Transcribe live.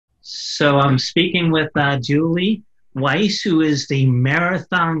So I'm speaking with Julie Weiss, who is the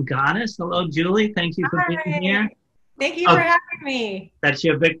marathon goddess. Hello, Julie. Thank you for being Hi. here. Thank you for Oh, having me. that's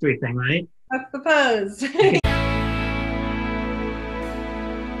your victory thing, right? I suppose.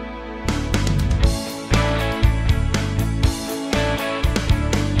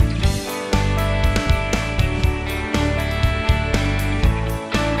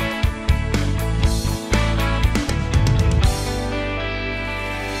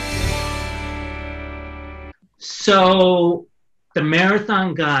 So the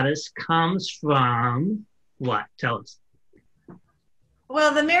marathon goddess comes from what? Tell us.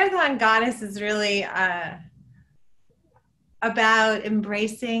 Well, the marathon goddess is really about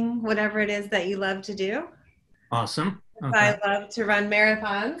embracing whatever it is that you love to do. Awesome. Okay. I love to run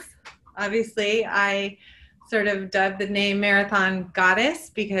marathons. Obviously, I sort of dubbed the name marathon goddess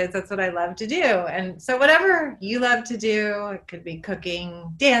because that's what I love to do. And so whatever you love to do, it could be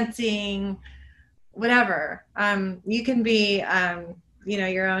cooking, dancing, whatever. You can be,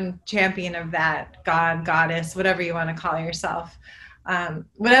 your own champion of that, god, goddess, whatever you want to call yourself.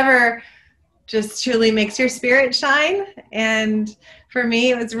 Whatever just truly makes your spirit shine. And for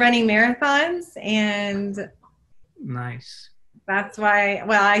me, it was running marathons. And Nice. that's why,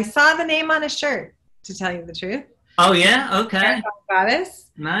 well, I saw the name on a shirt, to tell you the truth. Oh, yeah? Okay. Marathon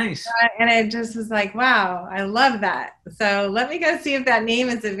goddess. Nice. And it just was like, wow, I love that. So let me go see if that name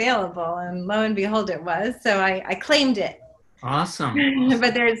is available. And lo and behold, it was. So I claimed it. Awesome.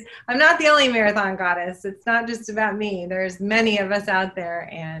 But I'm not the only marathon goddess. It's not just about me. There's many of us out there.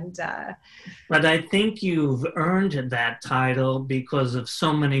 And But I think you've earned that title because of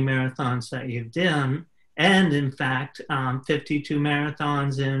so many marathons that you've done. And in fact, 52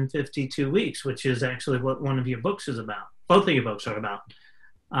 marathons in 52 weeks, which is actually what one of your books is about. Both of your books are about.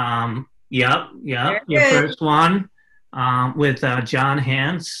 Yep. Your first one with John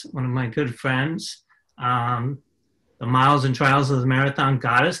Hance, one of my good friends. The Miles and Trials of the Marathon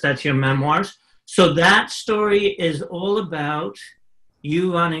Goddess. That's your memoirs. So that story is all about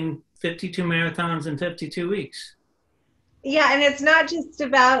you running 52 marathons in 52 weeks. Yeah, and it's not just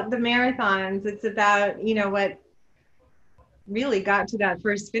about the marathons. It's about, what really got to that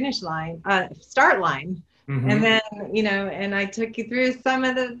first start line. Mm-hmm. And then, and I took you through some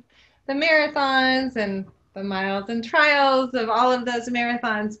of the marathons and the miles and trials of all of those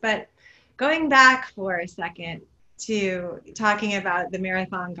marathons. But going back for a second to talking about the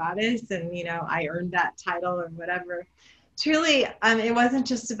marathon goddess and, I earned that title or whatever. Truly, it wasn't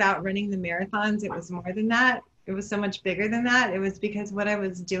just about running the marathons. It was more than that. It was so much bigger than that. It was because what I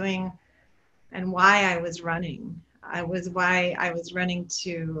was doing and why I was running. Why I was running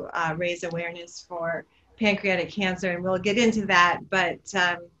to raise awareness for pancreatic cancer. And we'll get into that. But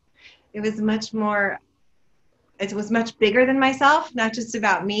it was much more, it was much bigger than myself, not just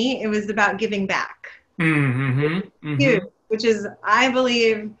about me. It was about giving back. Mm-hmm. Mm-hmm. Which is, I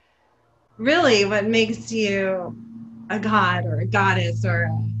believe, really what makes you a god or a goddess, or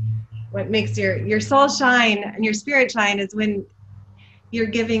what makes your soul shine and your spirit shine is when you're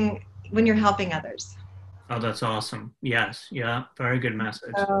giving, when you're helping others. Oh, that's awesome. Yes. Yeah. Very good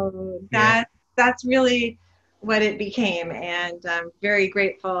message. So that's really what it became. And I'm very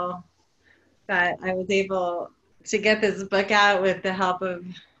grateful that I was able to get this book out with the help of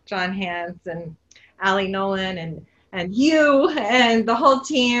John Hance and Allie Nolan and you and the whole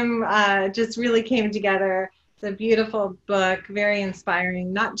team just really came together. It's a beautiful book, very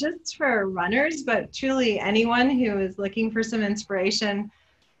inspiring, not just for runners, but truly anyone who is looking for some inspiration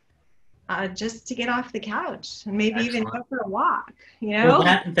just to get off the couch and maybe even go for a walk, Well,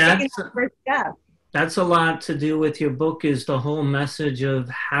 taking the first step. That's a lot to do with your book, is the whole message of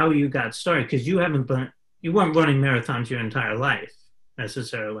how you got started, because you weren't running marathons your entire life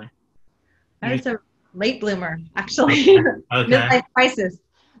necessarily. I was a late bloomer, actually. Okay. Midlife crisis.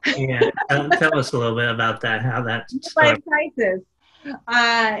 Yeah, tell us a little bit about that, how that started. Midlife crisis.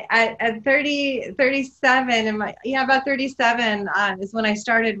 At 37, about 37 is when I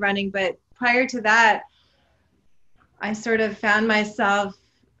started running. But prior to that, I sort of found myself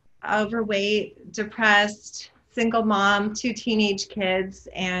overweight, depressed, single mom, 2 teenage kids,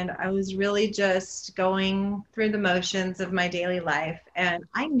 and I was really just going through the motions of my daily life. And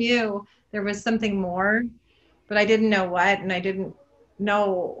I knew there was something more, but I didn't know what, and I didn't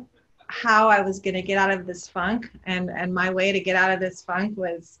know how I was going to get out of this funk. And my way to get out of this funk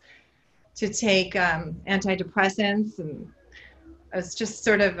was to take anti-depressants, and it was just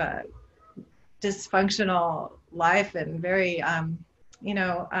sort of a dysfunctional life and very,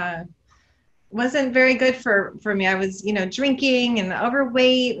 wasn't very good for me. I was, drinking and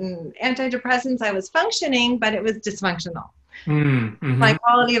overweight and antidepressants. I was functioning, but it was dysfunctional. My Mm-hmm.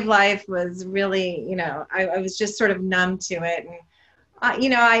 quality of life was really, I was just sort of numb to it. And,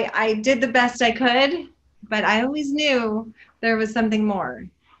 I did the best I could, but I always knew there was something more.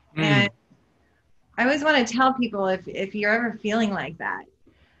 And Mm. I always want to tell people if you're ever feeling like that,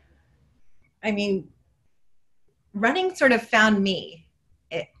 I mean, running sort of found me.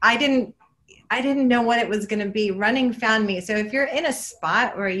 I didn't know what it was going to be. Running found me. So if you're in a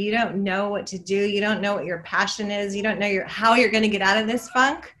spot where you don't know what to do, you don't know what your passion is, you don't know how you're going to get out of this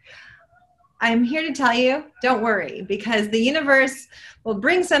funk, I'm here to tell you, don't worry, because the universe will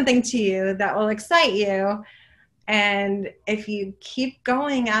bring something to you that will excite you. And if you keep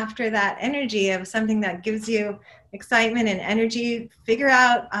going after that energy of something that gives you excitement and energy, figure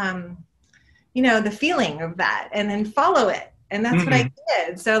out, the feeling of that and then follow it. And that's what I Mm.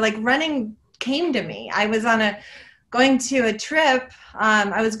 did. So like running came to me. I was going to a trip.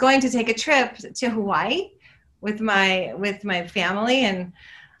 I was going to take a trip to Hawaii with my family, and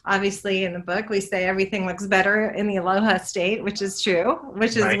obviously in the book we say everything looks better in the aloha state, which is true,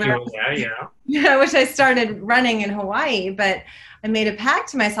 which is Right, where you were there, yeah. which I started running in Hawaii. But I made a pact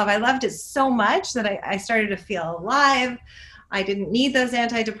to myself. I loved it so much that I started to feel alive. I didn't need those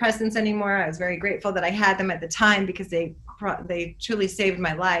antidepressants anymore. I was very grateful that I had them at the time because they truly saved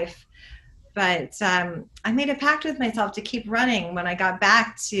my life. But I made a pact with myself to keep running when I got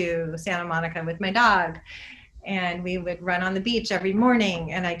back to Santa Monica with my dog. And we would run on the beach every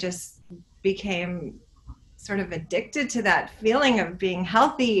morning. And I just became sort of addicted to that feeling of being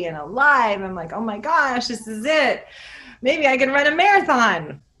healthy and alive. I'm like, oh my gosh, this is it. Maybe I can run a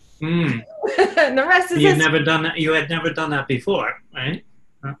marathon. Mm. And the rest is You've history. never done that. You had never done that before, right?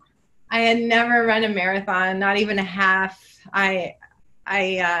 I had never run a marathon, not even a half.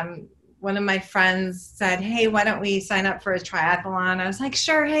 One of my friends said, hey, why don't we sign up for a triathlon? I was like,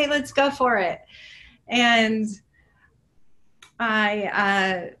 sure. Hey, let's go for it. And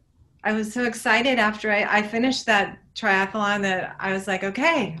I was so excited after I finished that triathlon that I was like,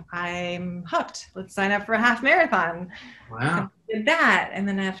 okay, I'm hooked. Let's sign up for a half marathon. So Wow. I did that. And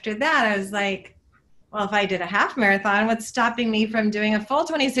then after that, I was like, well, if I did a half marathon, what's stopping me from doing a full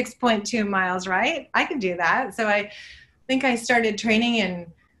 26.2 miles, right? I could do that. So I think I started training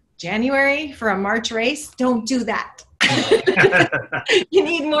in January for a March race. Don't do that. You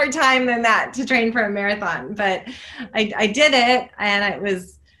need more time than that to train for a marathon. But I did it, and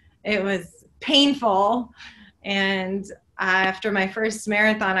it was painful. And after my first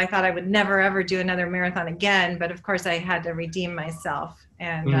marathon, I thought I would never ever do another marathon again. But of course, I had to redeem myself,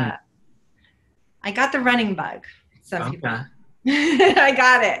 and Mm. I got the running bug. Some people, Okay. I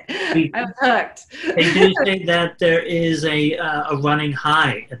got it. I was hooked. They do say that there is a running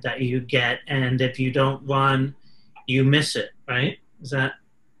high that you get, and if you don't run, you miss it, right? Is that?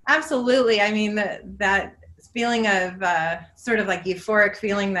 Absolutely. I mean, that feeling of sort of like euphoric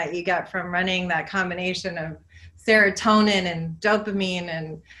feeling that you get from running, that combination of serotonin and dopamine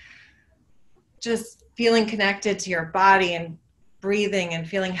and just feeling connected to your body and breathing and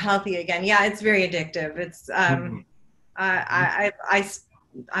feeling healthy again. Yeah, it's very addictive. It's Mm.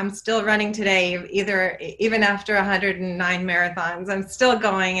 I'm still running today, even after 109 marathons. I'm still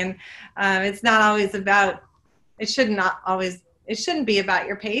going, and it's not always about. It shouldn't be about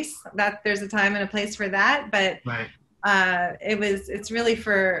your pace. That there's a time and a place for that, but Right. it's really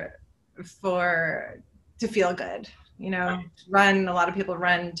for to feel good. Right. Run. A lot of people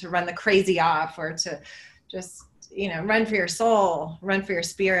run to run the crazy off, or to just run for your soul, run for your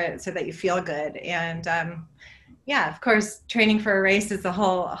spirit, so that you feel good. And yeah, of course, training for a race is a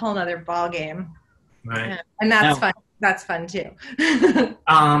whole nother ball game, Right. and that's Now, fun. That's fun too.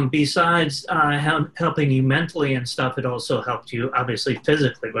 besides helping you mentally and stuff, it also helped you obviously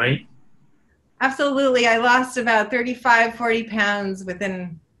physically, right? Absolutely. I lost about 35, 40 pounds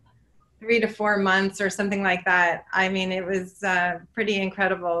within 3 to 4 months or something like that. I mean, it was pretty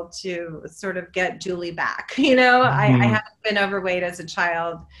incredible to sort of get Julie back. I Mm. hadn't been overweight as a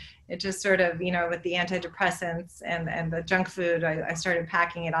child. It just sort of, with the antidepressants and the junk food, I started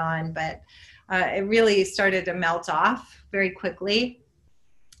packing it on, but it really started to melt off very quickly.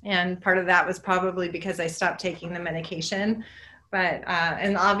 And part of that was probably because I stopped taking the medication, but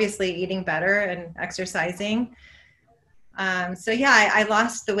and obviously eating better and exercising. So yeah, I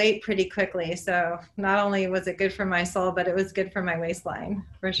lost the weight pretty quickly. So not only was it good for my soul, but it was good for my waistline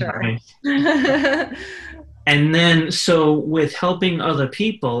for sure. Nice. And then, so with helping other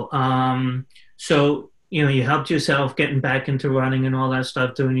people, so you helped yourself getting back into running and all that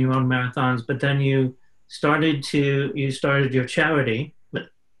stuff, doing your own marathons, but then you started your charity.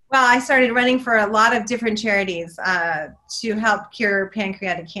 Well, I started running for a lot of different charities to help cure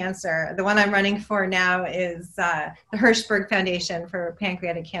pancreatic cancer. The one I'm running for now is the Hirschberg Foundation for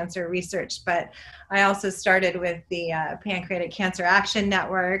Pancreatic Cancer Research, but I also started with the Pancreatic Cancer Action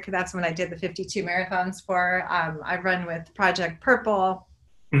Network. That's when I did the 52 marathons for. I've run with Project Purple.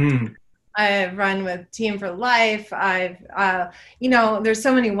 Mm. I've run with Team for Life. There's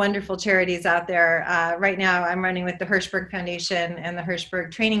so many wonderful charities out there. Right now, I'm running with the Hirschberg Foundation and the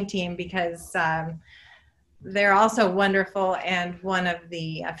Hirschberg Training Team because they're also wonderful and one of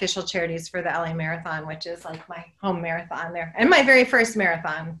the official charities for the LA Marathon, which is like my home marathon there and my very first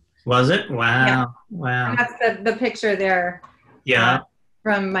marathon. Was it? Wow. Yeah. Wow. And that's the picture there. Yeah.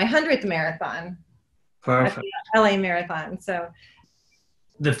 From my 100th marathon. Perfect. At the LA Marathon. So.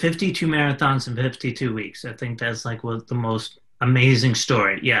 The 52 marathons in 52 weeks. I think that's like the most amazing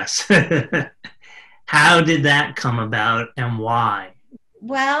story. Yes. How did that come about and why?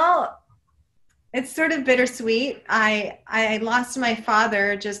 Well, it's sort of bittersweet. I lost my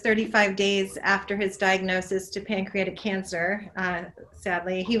father just 35 days after his diagnosis to pancreatic cancer.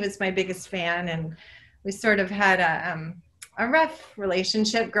 Sadly, he was my biggest fan, and we sort of had a rough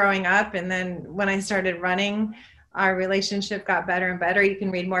relationship growing up. And then when I started running, our relationship got better and better. You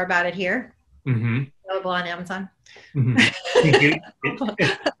can read more about it here. Mm-hmm. Available on Amazon. Mm-hmm.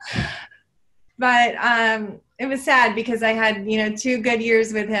 But it was sad because I had, 2 good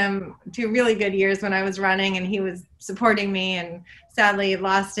years with him, 2 really good years when I was running, and he was supporting me, and sadly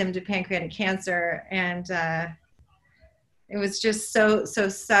lost him to pancreatic cancer. And it was just so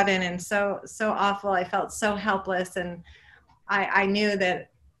sudden and so awful. I felt so helpless, and I knew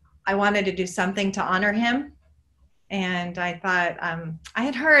that I wanted to do something to honor him. And I thought, I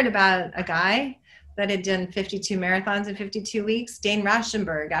had heard about a guy that had done 52 marathons in 52 weeks, Dane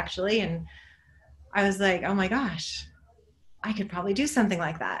Rauschenberg, actually. And I was like, oh my gosh, I could probably do something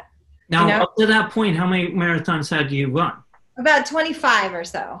like that. Now, up to that point, how many marathons had you run? About 25 or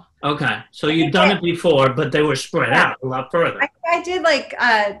so. Okay. So you've done it before, but they were spread out a lot further. I did like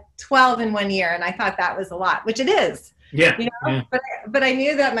 12 in 1 year, and I thought that was a lot, which it is. Yeah. Yeah. But I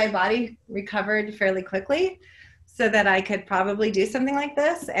knew that my body recovered fairly quickly, so that I could probably do something like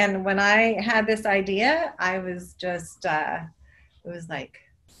this. And when I had this idea, I was just, it was like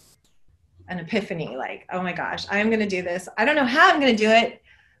an epiphany, like, oh my gosh, I'm going to do this. I don't know how I'm going to do it,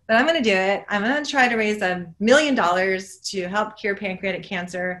 but I'm going to do it. I'm going to try to raise $1 million to help cure pancreatic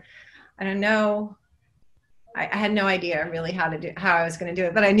cancer. I don't know. I had no idea really how I was going to do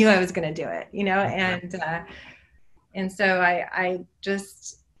it, but I knew I was going to do it, and so I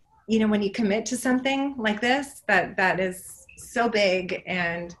just, when you commit to something like this, that is so big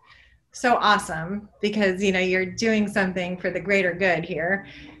and so awesome, because, you're doing something for the greater good here,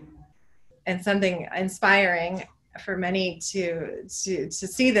 and something inspiring for many to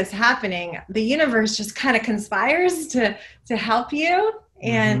see this happening. The universe just kind of conspires to help you.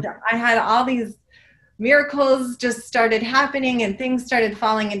 And I had all these miracles just started happening, and things started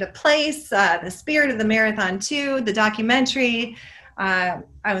falling into place. The Spirit of the Marathon 2, the documentary,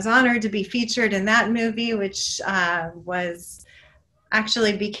 I was honored to be featured in that movie, which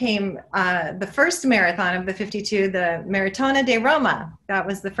became the first marathon of the 52, the Maratona de Roma. That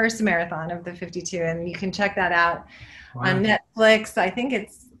was the first marathon of the 52, and you can check that out on Netflix. I think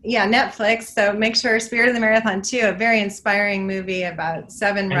it's, Netflix. So make sure Spirit of the Marathon 2, a very inspiring movie about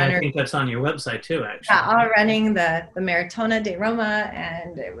 7 runners. I think that's on your website too, actually. Yeah, all running the Maratona de Roma,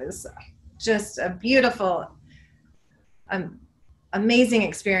 and it was just a beautiful, amazing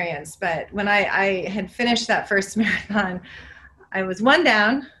experience. But when I had finished that first marathon, I was 1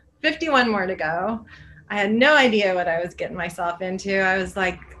 down, 51 more to go. I had no idea what I was getting myself into. I was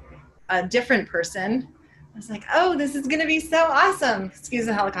like a different person. I was like, oh, this is going to be so awesome. Excuse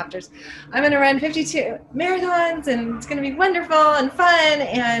the helicopters. I'm going to run 52 marathons, and it's going to be wonderful and fun.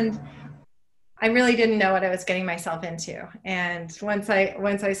 And I really didn't know what I was getting myself into. And once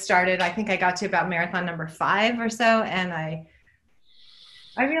I started, I think I got to about marathon number 5 or so, and I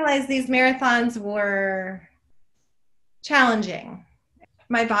realized these marathons were challenging.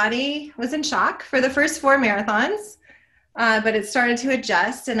 My body was in shock for the first 4 marathons, but it started to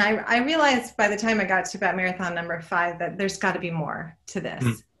adjust. And I realized by the time I got to about marathon number 5 that there's got to be more to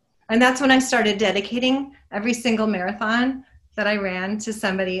this. And that's when I started dedicating every single marathon that I ran to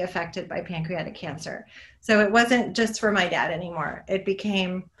somebody affected by pancreatic cancer. So it wasn't just for my dad anymore. It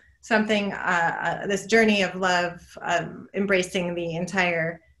became something, this journey of love, embracing the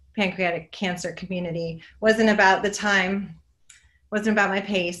entire pancreatic cancer community. Wasn't about the time, wasn't about my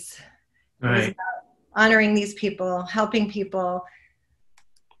pace. It was about honoring these people, helping people.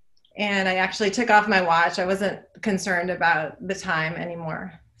 And I actually took off my watch. I wasn't concerned about the time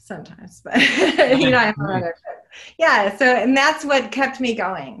anymore. sometimes, but you know, I have a runner. Yeah. So, and that's what kept me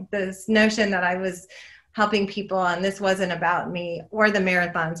going. This notion that I was helping people, and this wasn't about me or the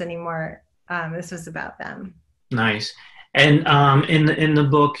marathons anymore. This was about them. Nice. And in the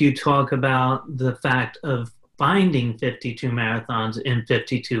book, you talk about the fact of finding 52 marathons in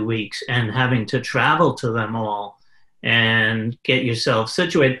 52 weeks and having to travel to them all and get yourself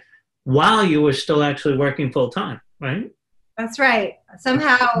situated while you were still actually working full time, right? That's right.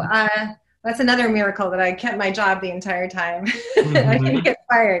 Somehow, that's another miracle that I kept my job the entire time. I didn't get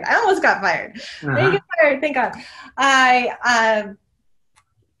fired. I almost got fired. I didn't get fired, thank God. I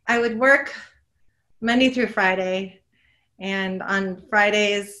would work Monday through Friday, and on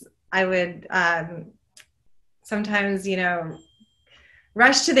Fridays I would sometimes, you know,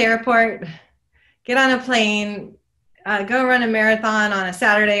 rush to the airport, get on a plane, go run a marathon on a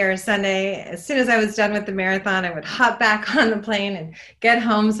Saturday or a Sunday. As soon as I was done with the marathon, I would hop back on the plane and get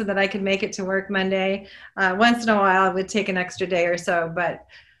home so that I could make it to work Monday. Once in a while, I would take an extra day or so, but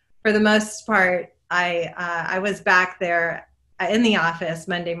for the most part, I was back there in the office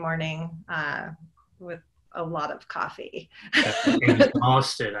Monday morning with a lot of coffee.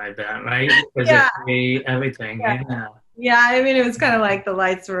 Exhausted, I bet, right? Yeah. Everything. Yeah. Yeah, I mean, it was kind of like the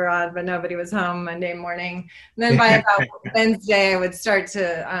lights were on, but nobody was home Monday morning. And then by about Wednesday, I would start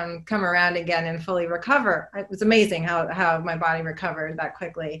to come around again and fully recover. It was amazing how my body recovered that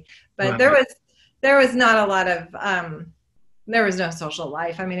quickly. But there was not a lot of, there was no social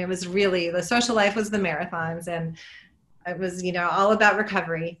life. I mean, it was really, the social life was the marathons, and it was, you know, all about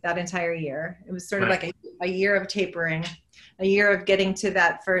recovery that entire year. It was sort of like a year of tapering, a year of getting to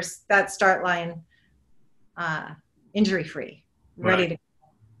that start line, injury-free, ready to go.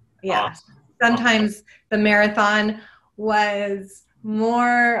 Yeah. Awesome. Sometimes the marathon was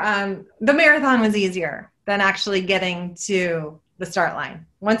more, the marathon was easier than actually getting to the start line.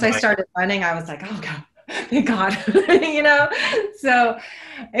 Once I started running, I was like, oh God, thank God, you know? So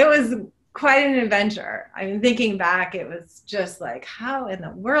it was quite an adventure. I mean, thinking back, it was just like, how in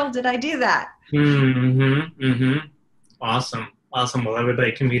the world did I do that? Awesome. Well,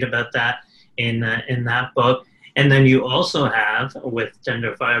 everybody can read about that in that book. And then you also have, with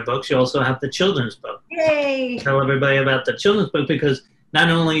Tender Fire Books, you also have the children's book. Yay! Tell everybody about the children's book, because not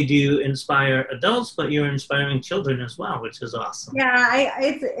only do you inspire adults, but you're inspiring children as well, which is awesome. Yeah,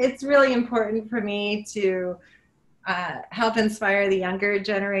 it's really important for me to help inspire the younger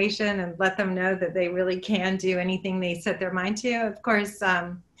generation and let them know that they really can do anything they set their mind to. Of course,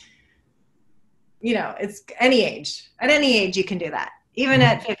 you know, it's any age. At any age, you can do that. Even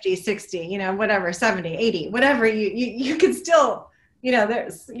at 50, 60, you know, whatever, 70, 80, whatever, you could still, you know,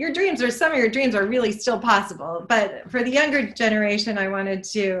 your dreams, or some of your dreams are really still possible. But for the younger generation, I wanted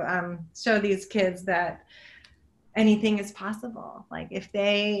to show these kids that anything is possible. Like if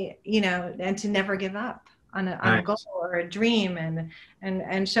they, you know, and to never give up on a goal or a dream,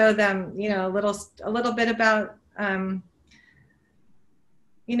 and show them, you know, a little bit about,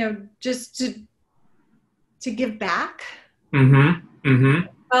 you know, just to give back. As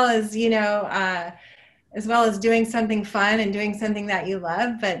well as, you know, as well as doing something fun and doing something that you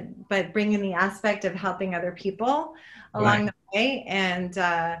love, but bringing the aspect of helping other people along the way. And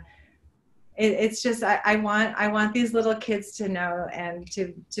it's just, I want these little kids to know and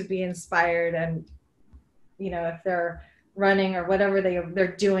to be inspired. And, you know, if they're running or whatever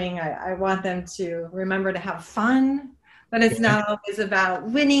they're doing, I want them to remember to have fun. But it's not always about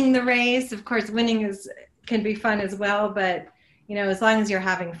winning the race. Of course, winning can be fun as well, but you know, as long as you're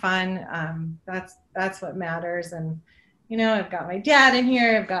having fun, that's what matters. And, you know, I've got my dad in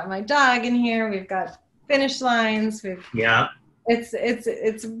here, I've got my dog in here, we've got finish lines.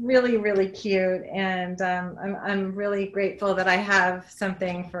 It's really, really cute. And I'm really grateful that I have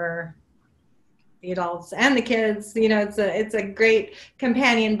something for the adults and the kids. You know, it's a great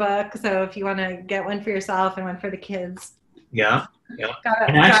companion book. So if you want to get one for yourself and one for the kids. Yeah.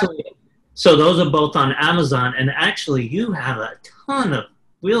 And actually, so those are both on Amazon, and actually you have a ton of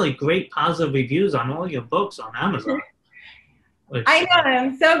really great positive reviews on all your books on Amazon. I know,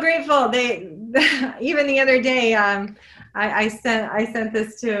 I'm so grateful. They even the other day, I sent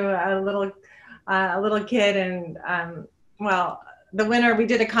this to a little kid, and well, the winner, we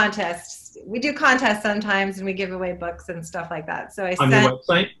did a contest. We do contests sometimes, and we give away books and stuff like that. So I on sent your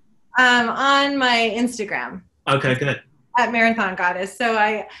website? On my Instagram. Okay, good. At Marathon Goddess. So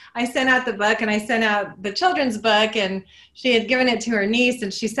I sent out the book, and I sent out the children's book, and she had given it to her niece,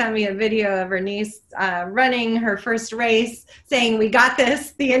 and she sent me a video of her niece running her first race, saying, "We got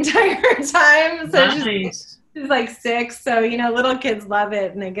this," the entire time. So nice. she's like 6. So, you know, little kids love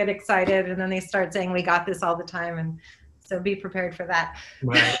it, and they get excited, and then they start saying, "We got this," all the time. And So be prepared for that.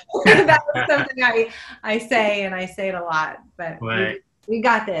 Right. That was something I say, and I say it a lot, but Right. we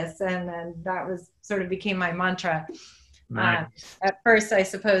got this. And then that was sort of became my mantra. Nice. At first, I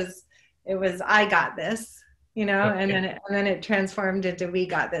suppose it was, I got this, you know, Okay. and then it transformed into we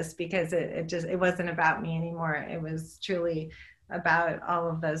got this, because it wasn't about me anymore. It was truly about all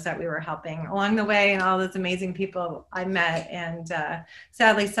of those that we were helping along the way, and all those amazing people I met. And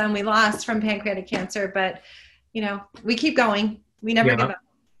sadly, some we lost from pancreatic cancer, but you know, we keep going. We never give Yeah. up.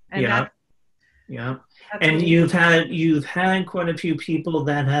 And Yeah. Yeah. that's what And we need. you've had quite a few people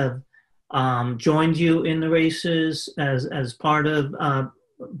that have joined you in the races as part of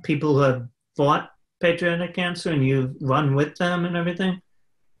people who have fought pancreatic cancer, and you've run with them and everything.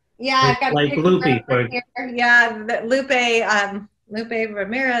 Yeah, Like, I've got a like picture Loopy, over for here. Yeah, Lupe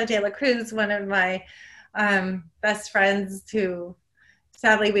Romero de la Cruz, one of my best friends, who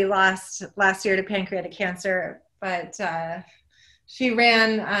sadly we lost last year to pancreatic cancer. But she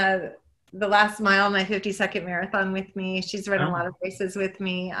ran the last mile, my 50-second marathon with me. She's run a lot of races with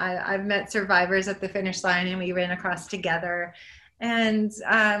me. I've met survivors at the finish line, and we ran across together. And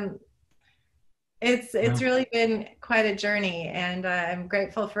it's really been quite a journey, and I'm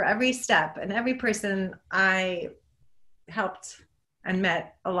grateful for every step and every person I helped and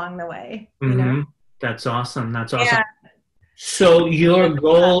met along the way. You know? Mm-hmm. That's awesome. That's awesome. Yeah. So your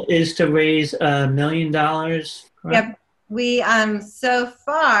goal is to raise $1 million, correct? Yep. We so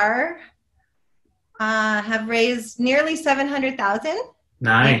far have raised nearly 700,000.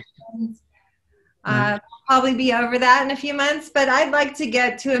 Nice. And Nice. probably be over that in a few months, but I'd like to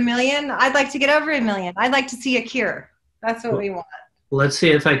get to 1 million. I'd like to get over 1 million. I'd like to see a cure. That's what we want. Let's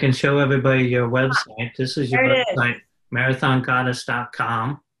see if I can show everybody your website. This is your There it is. website,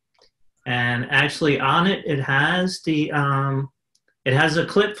 marathongoddess.com. And actually on it, it has a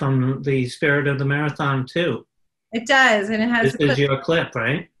clip from the Spirit of the Marathon too. It does, and it has This is your clip,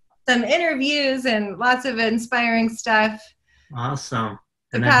 right? some interviews and lots of inspiring stuff Awesome.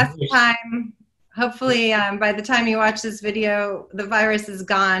 to And pass the time. Hopefully, by the time you watch this video, the virus is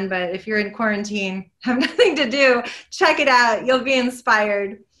gone. But if you're in quarantine, have nothing to do, check it out. You'll be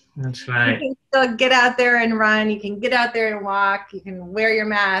inspired. That's right. You can still get out there and run. You can get out there and walk. You can wear your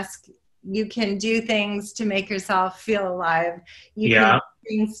mask. You can do things to make yourself feel alive. You can do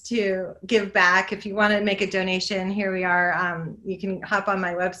things to give back. If you want to make a donation, here we are. You can hop on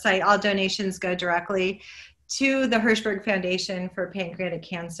my website. All donations go directly to the Hirschberg Foundation for Pancreatic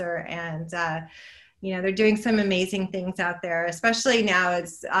Cancer. And, you know, they're doing some amazing things out there, especially now.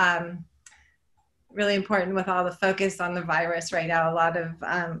 It's really important with all the focus on the virus right now. A lot of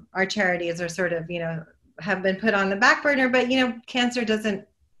our charities are sort of, you know, have been put on the back burner, but, you know, cancer doesn't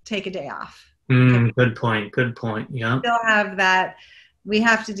take a day off. Good point. Good point. Yeah. We still have that. We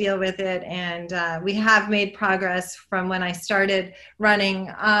have to deal with it, and we have made progress from when I started running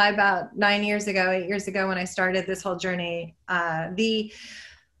about 8 years ago when I started this whole journey. The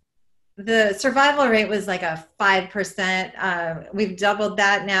survival rate was like a 5%. We've doubled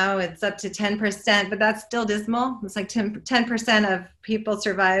that now. It's up to 10%, but that's still dismal. It's like 10% of people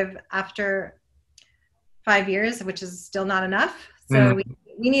survive after 5 years, which is still not enough. So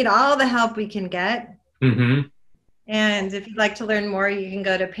we need all the help we can get. Mm-hmm. And if you'd like to learn more, you can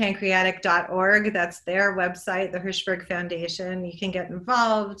go to pancreatic.org. That's their website, the Hirschberg Foundation. You can get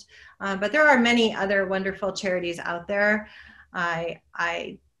involved. But there are many other wonderful charities out there.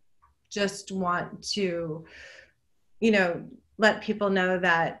 I just want to, you know, let people know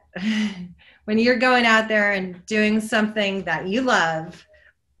that when you're going out there and doing something that you love,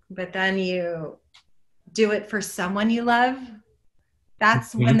 but then you do it for someone you love,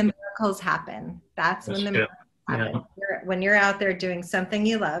 that's when the miracles happen. That's when the miracles happen. Yeah. When you're out there doing something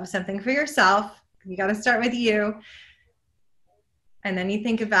you love, something for yourself, you got to start with you. And then you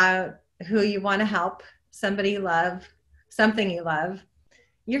think about who you want to help, somebody you love, something you love.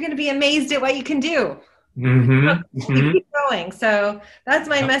 You're going to be amazed at what you can do. You keep going. So that's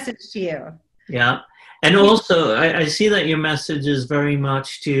my message to you. Yeah. And also, I see that your message is very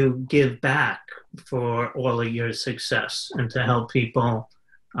much to give back for all of your success and to help people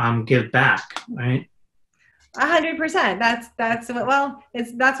give back, right? 100%. That's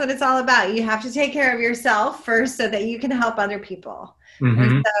what it's all about. You have to take care of yourself first so that you can help other people.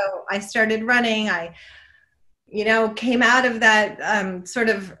 And so I started running. I, you know, came out of that sort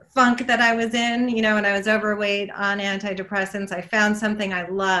of funk that I was in, you know, when I was overweight on antidepressants. I found something I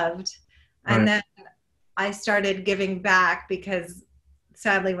loved. And then I started giving back because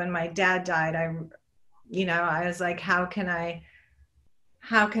sadly when my dad died, I was like, how can I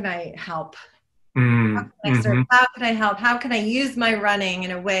help? How can I help? How can I use my running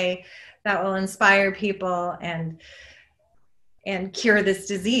in a way that will inspire people? And and cure this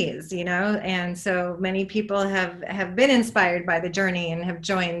disease, you know. And so many people have been inspired by the journey and have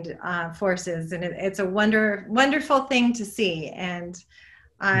joined forces, and it's a wonderful thing to see. And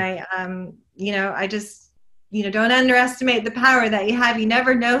I you know, I just, you know, don't underestimate the power that you have. You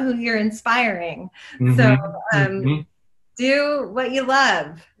never know who you're inspiring. So do what you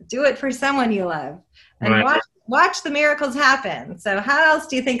love, do it for someone you love, and Right. watch the miracles happen. So how else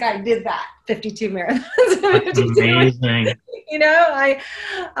do you think I did that 52 marathons? 52 Amazing. you know,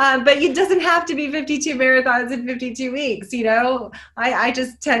 but it doesn't have to be 52 marathons in 52 weeks. You know, I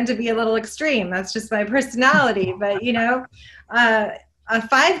just tend to be a little extreme. That's just my personality. But, you know, a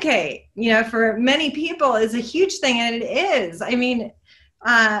 5K, you know, for many people is a huge thing. And it is. I mean,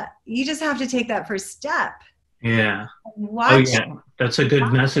 you just have to take that first step. Yeah. Oh, Watch. yeah. That's a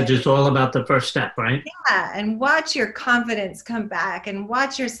good message. It's all about the first step, right? Yeah, and watch your confidence come back and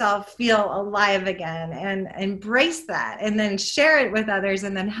watch yourself feel alive again and embrace that, and then share it with others,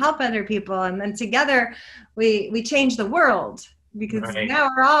 and then help other people, and then together we change the world, because Right. now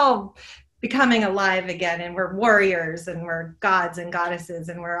we're all becoming alive again, and we're warriors and we're gods and goddesses,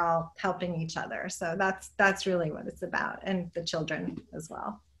 and we're all helping each other. So that's really what it's about, and the children as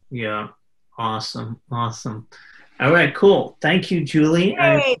well. Yeah. Awesome. Awesome. All right, cool. Thank you, Julie.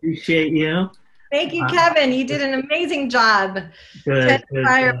 I Hey, appreciate you. thank you, Kevin. You did an amazing job. Good, Ted good,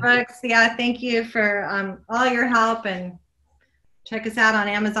 Fire good. Books. Yeah, thank you for all your help, and check us out on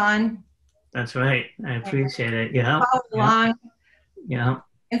Amazon. That's right. I appreciate it. Yeah. Follow Yeah. along. Yeah.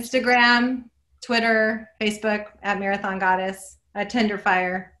 Instagram, Twitter, Facebook at Marathon Goddess, at Tender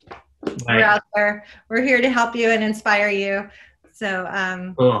Fire. We're Right. out there. We're here to help you and inspire you.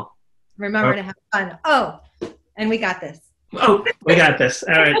 So Cool. remember to have fun. Oh, and we got this. Oh, we got this.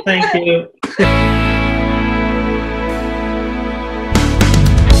 All right. Thank you.